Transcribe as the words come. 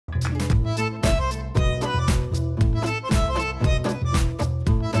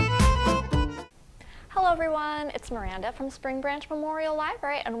it's Miranda from Spring Branch Memorial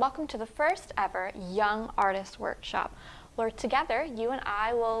Library, and welcome to the first ever Young Artist Workshop, where together you and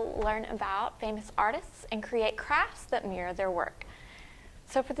I will learn about famous artists and create crafts that mirror their work.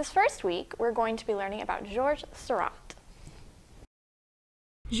 So for this first week, we're going to be learning about Georges Seurat.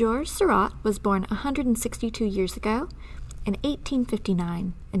 Georges Seurat was born 162 years ago in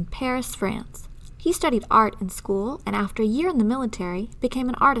 1859 in Paris, France. He studied art in school and after a year in the military became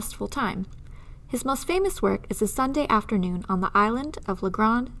an artist full-time. His most famous work is A Sunday Afternoon on the island of Le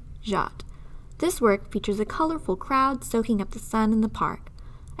Grand Jatte. This work features a colorful crowd soaking up the sun in the park.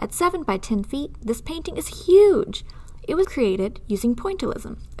 At 7 by 10 feet, this painting is huge. It was created using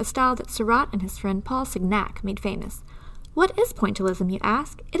pointillism, a style that Seurat and his friend Paul Signac made famous. What is pointillism, you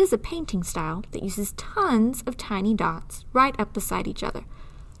ask? It is a painting style that uses tons of tiny dots right up beside each other.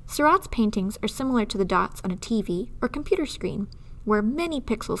 Seurat's paintings are similar to the dots on a TV or computer screen, where many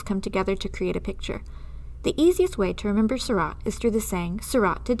pixels come together to create a picture. The easiest way to remember Seurat is through the saying,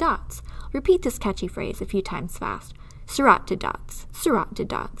 Seurat did dots. Repeat this catchy phrase a few times fast. Seurat did dots, Seurat did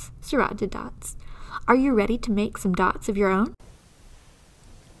dots, Seurat did dots. Are you ready to make some dots of your own?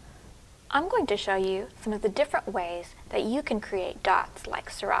 I'm going to show you some of the different ways that you can create dots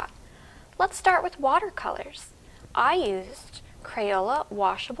like Seurat. Let's start with watercolors. I used Crayola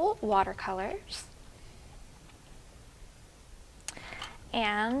washable watercolors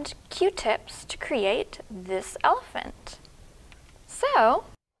and Q-tips to create this elephant. So,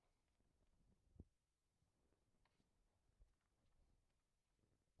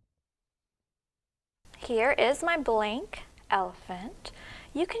 here is my blank elephant.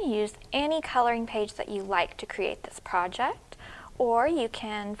 You can use any coloring page that you like to create this project, or you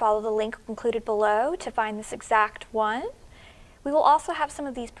can follow the link included below to find this exact one. We will also have some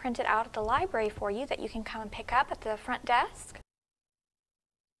of these printed out at the library for you that you can come and pick up at the front desk.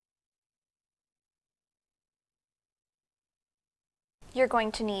 You're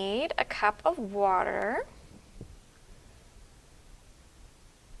going to need a cup of water,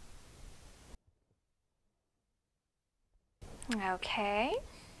 okay.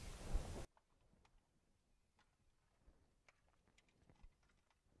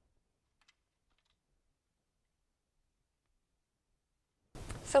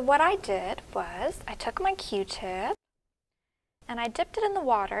 So what I did was I took my Q-tip and I dipped it in the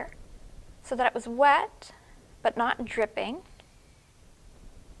water so that it was wet but not dripping.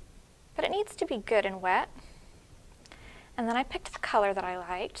 But it needs to be good and wet. And then I picked the color that I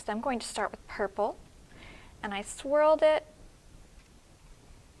liked, so I'm going to start with purple. And I swirled it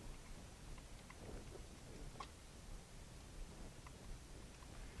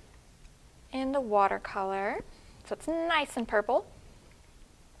in the watercolor, so it's nice and purple.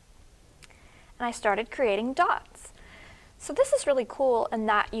 And I started creating dots. So this is really cool in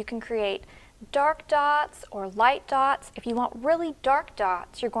that you can create dark dots or light dots. If you want really dark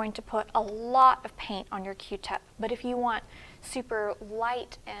dots, you're going to put a lot of paint on your Q-tip. But if you want super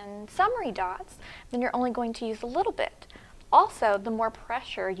light and summery dots, then you're only going to use a little bit. Also, the more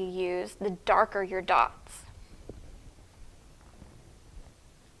pressure you use, the darker your dots.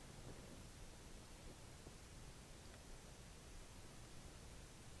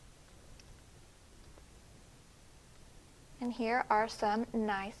 And here are some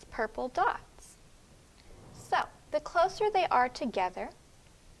nice purple dots. So, the closer they are together,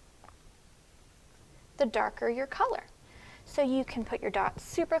 the darker your color. So you can put your dots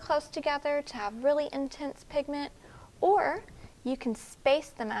super close together to have really intense pigment, or you can space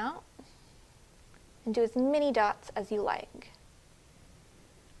them out and do as many dots as you like.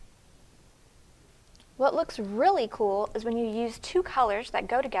 What looks really cool is when you use two colors that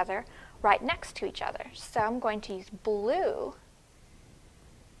go together right next to each other. So I'm going to use blue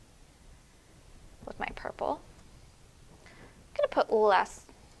with my purple. I'm going to put less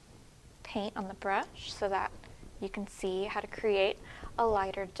paint on the brush so that you can see how to create a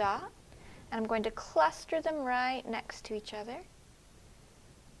lighter dot. And I'm going to cluster them right next to each other.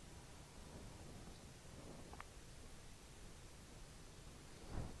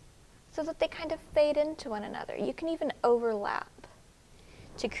 So that they kind of fade into one another. You can even overlap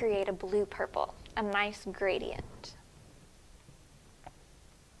to create a blue-purple, a nice gradient.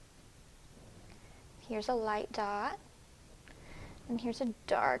 Here's a light dot, and here's a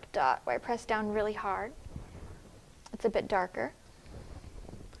dark dot where I press down really hard. It's a bit darker.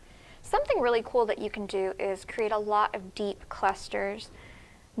 Something really cool that you can do is create a lot of deep clusters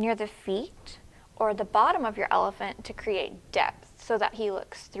near the feet or the bottom of your elephant to create depth so that he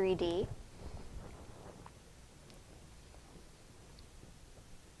looks 3D.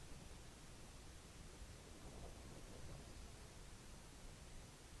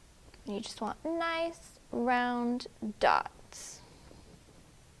 And you just want nice round dots.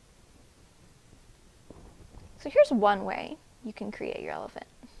 So here's one way you can create your elephant.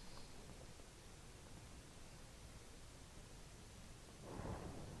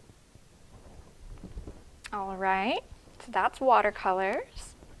 All right, so that's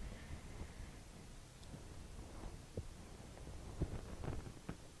watercolors.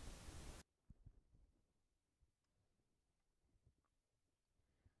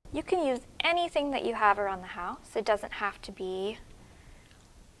 You can use anything that you have around the house. It doesn't have to be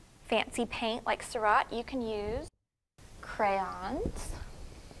fancy paint like Seurat. You can use crayons.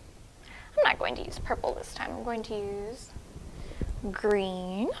 I'm not going to use purple this time. I'm going to use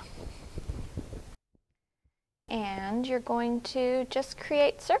green. And you're going to just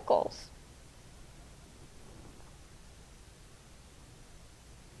create circles.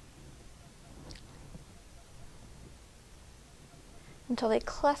 Until they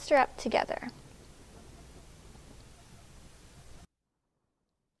cluster up together.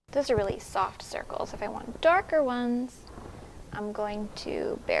 Those are really soft circles. If I want darker ones, I'm going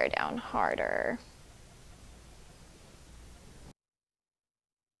to bear down harder.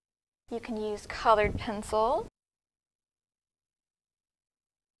 You can use colored pencil.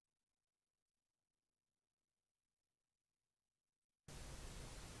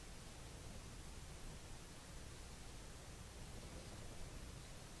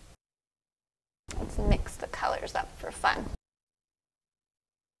 Let's mix the colors up for fun.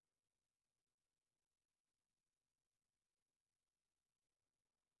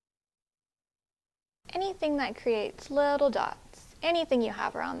 Anything that creates little dots, anything you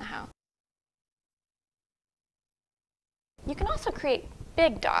have around the house. You can also create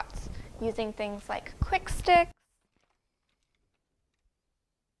big dots using things like quick sticks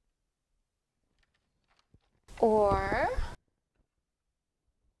or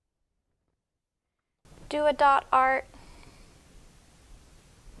do a dot art.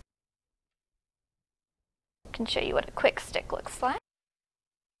 I can show you what a quick stick looks like.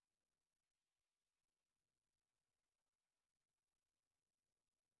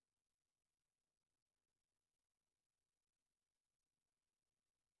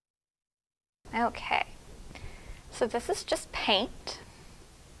 Okay, so this is just paint,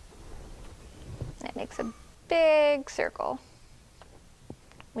 and it makes a big circle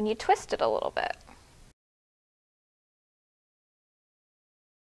when you twist it a little bit.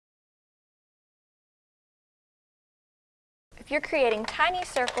 If you're creating tiny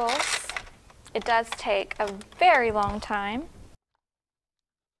circles, it does take a very long time.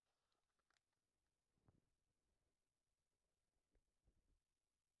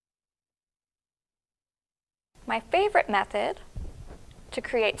 My favorite method to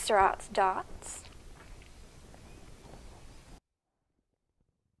create Seurat's dots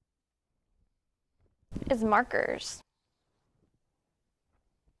is markers.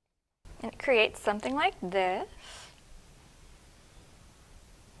 And it creates something like this.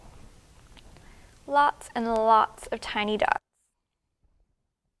 Lots and lots of tiny dots.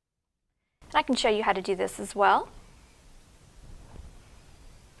 And I can show you how to do this as well.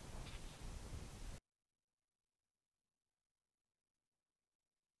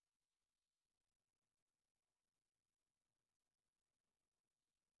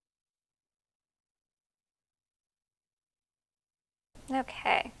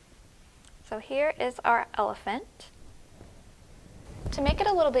 Okay, so here is our elephant. To make it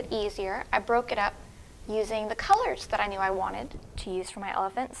a little bit easier, I broke it up using the colors that I knew I wanted to use for my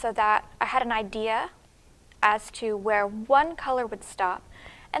elephant so that I had an idea as to where one color would stop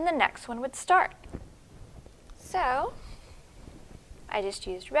and the next one would start. So I just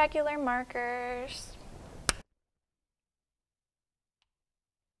used regular markers.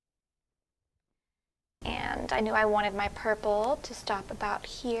 And I knew I wanted my purple to stop about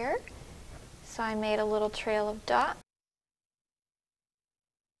here, so I made a little trail of dots.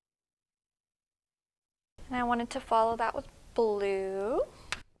 And I wanted to follow that with blue.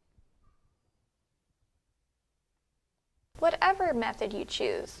 Whatever method you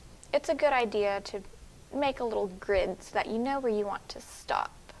choose, it's a good idea to make a little grid so that you know where you want to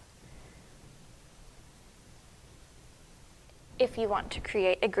stop. If you want to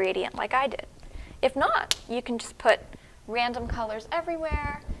create a gradient like I did. If not, you can just put random colors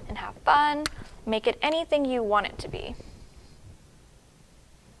everywhere and have fun. Make it anything you want it to be.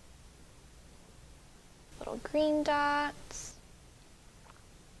 Little green dots.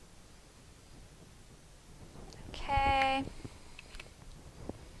 Okay.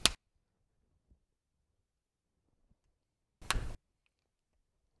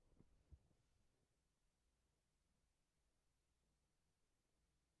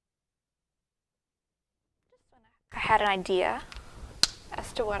 I had an idea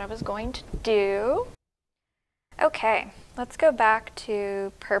as to what I was going to do. Okay, let's go back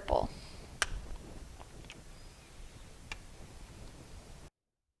to purple.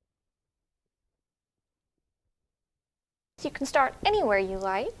 So you can start anywhere you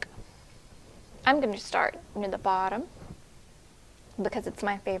like. I'm going to start near the bottom because it's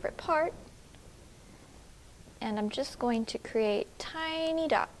my favorite part. And I'm just going to create tiny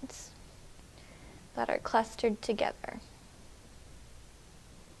dots that are clustered together.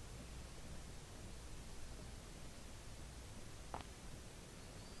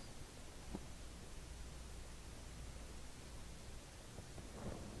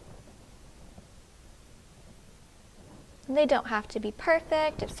 They don't have to be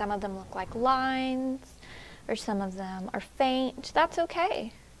perfect. If some of them look like lines or some of them are faint, that's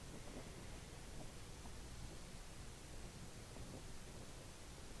okay.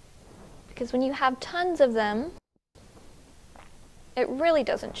 Because when you have tons of them, it really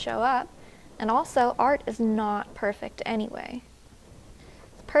doesn't show up. And also, art is not perfect anyway.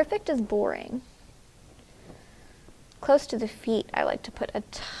 Perfect is boring. Close to the feet, I like to put a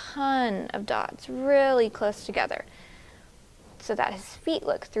ton of dots really close together, so that his feet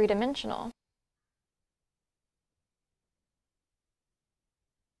look three-dimensional.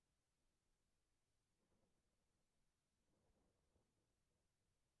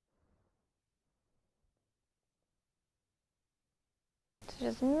 So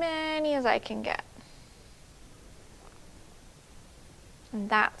as many as I can get. And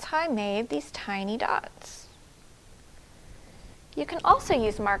that's how I made these tiny dots. You can also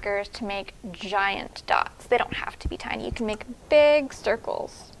use markers to make giant dots. They don't have to be tiny. You can make big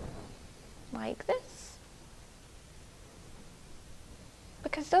circles like this.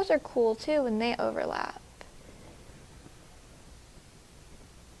 Because those are cool too when they overlap.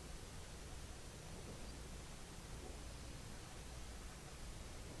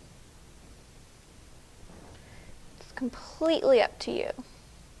 It's completely up to you.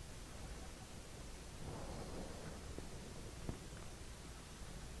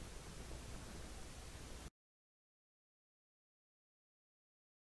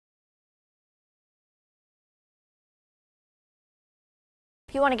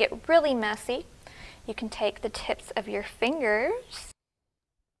 If you want to get really messy, you can take the tips of your fingers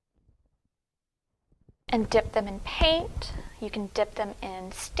and dip them in paint. You can dip them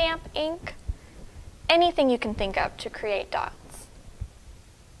in stamp ink, anything you can think of to create dots.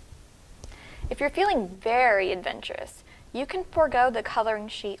 If you're feeling very adventurous, you can forego the coloring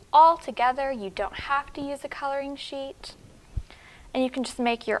sheet altogether. You don't have to use a coloring sheet, and you can just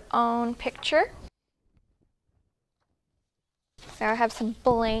make your own picture. So I have some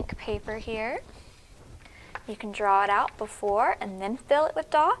blank paper here. You can draw it out before and then fill it with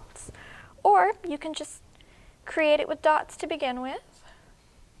dots, or you can just create it with dots to begin with.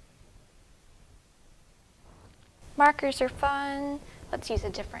 Markers are fun. Let's use a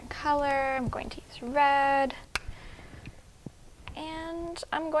different color. I'm going to use red. And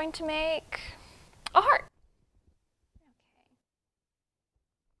I'm going to make a heart.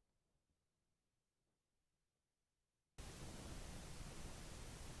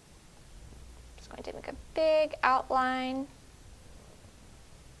 Going to make a big outline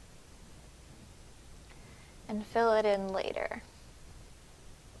and fill it in later.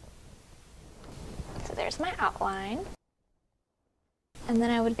 So there's my outline. And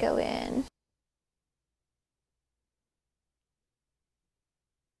then I would go in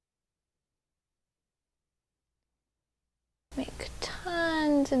make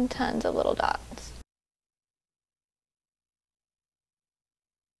tons and tons of little dots.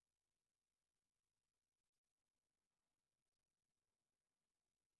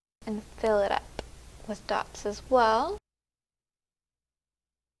 And fill it up with dots as well.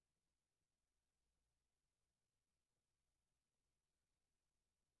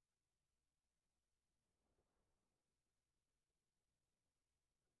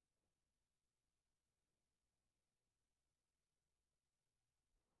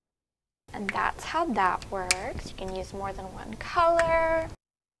 And that's how that works. You can use more than one color.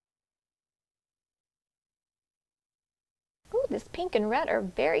 Ooh, this pink and red are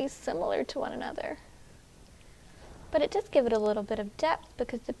very similar to one another. But it does give it a little bit of depth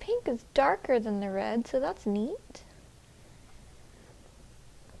because the pink is darker than the red, so that's neat.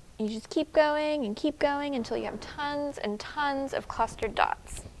 You just keep going until you have tons and tons of clustered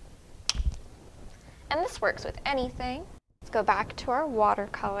dots. And this works with anything. Let's go back to our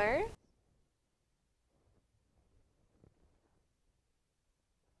watercolor.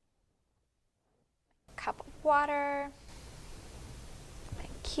 Cup of water, my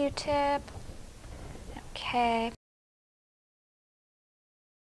Q-tip. Okay.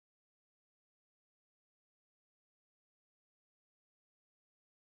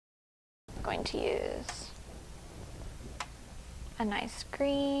 I'm going to use a nice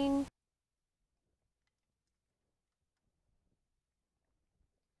green.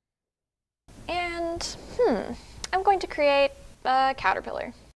 And I'm going to create a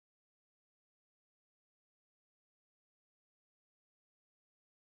caterpillar.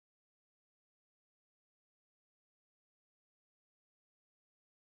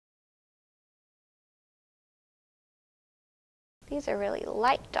 These are really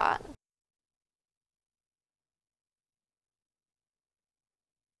light dots.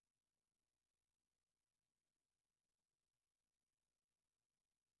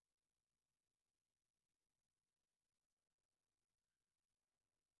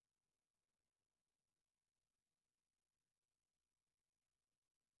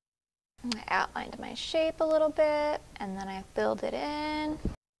 I outlined my shape a little bit, and then I filled it in.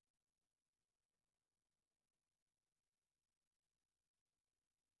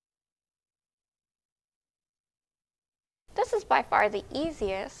 This is by far the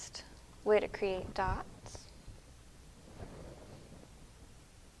easiest way to create dots.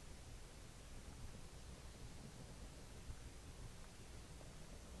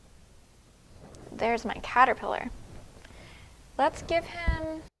 There's my caterpillar. Let's give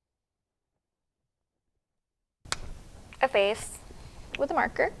him a face with a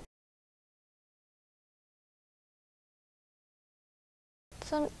marker.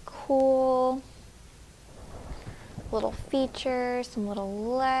 Some cool little features, some little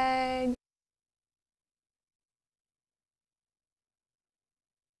legs.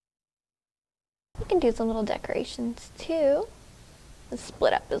 You can do some little decorations too. Let's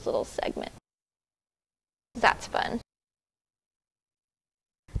split up this little segment. That's fun.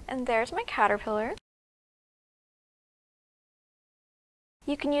 And there's my caterpillar.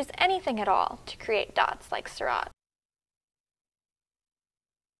 You can use anything at all to create dots like Seurat.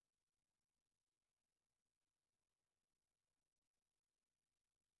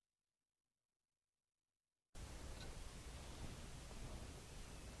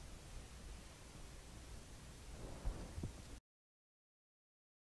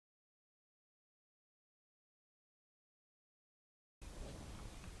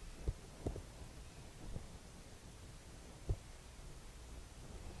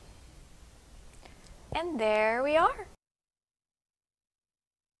 And there we are.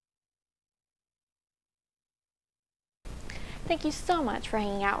 Thank you so much for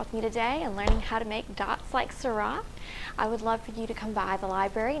hanging out with me today and learning how to make dots like Seurat. I would love for you to come by the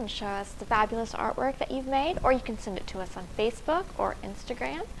library and show us the fabulous artwork that you've made, or you can send it to us on Facebook or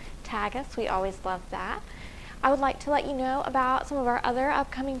Instagram. Tag us, we always love that. I would like to let you know about some of our other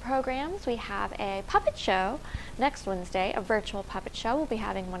upcoming programs. We have a puppet show next Wednesday, a virtual puppet show. We'll be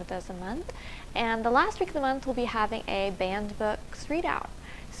having one of those a month. And the last week of the month, we'll be having a banned books readout.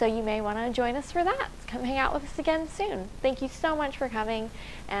 So you may want to join us for that. Come hang out with us again soon. Thank you so much for coming,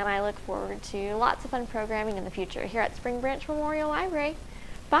 and I look forward to lots of fun programming in the future here at Spring Branch Memorial Library.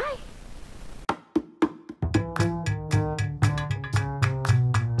 Bye!